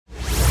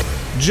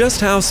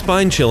Just how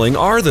spine-chilling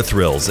are the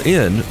thrills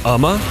in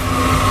Umma?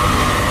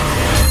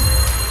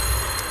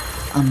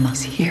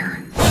 Umma's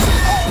here.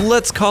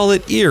 Let's call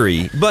it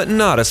eerie, but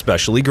not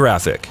especially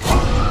graphic.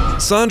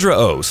 Sandra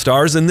Oh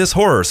stars in this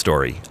horror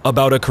story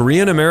about a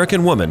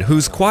Korean-American woman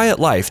whose quiet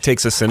life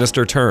takes a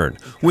sinister turn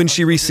when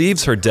she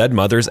receives her dead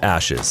mother's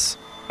ashes.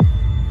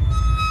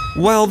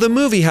 While the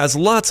movie has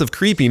lots of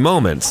creepy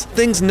moments,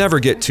 things never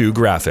get too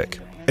graphic.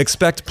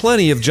 Expect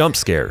plenty of jump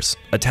scares,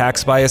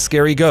 attacks by a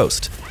scary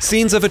ghost,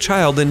 scenes of a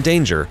child in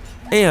danger,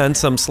 and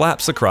some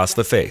slaps across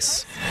the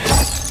face.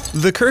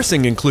 The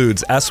cursing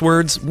includes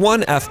S-words,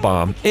 one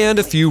F-bomb, and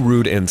a few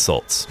rude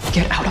insults.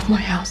 Get out of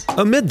my house.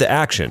 Amid the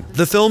action,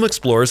 the film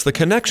explores the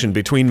connection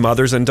between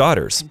mothers and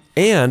daughters,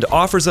 and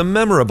offers a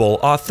memorable,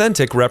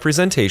 authentic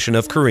representation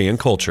of Korean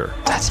culture.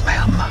 That's my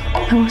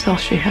Umma. That was all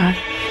she had.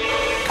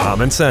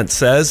 Common Sense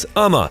says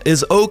Umma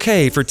is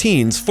okay for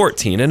teens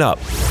 14 and up.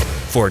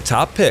 For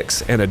top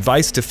picks and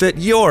advice to fit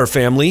your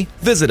family,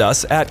 visit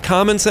us at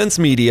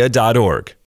commonsensemedia.org.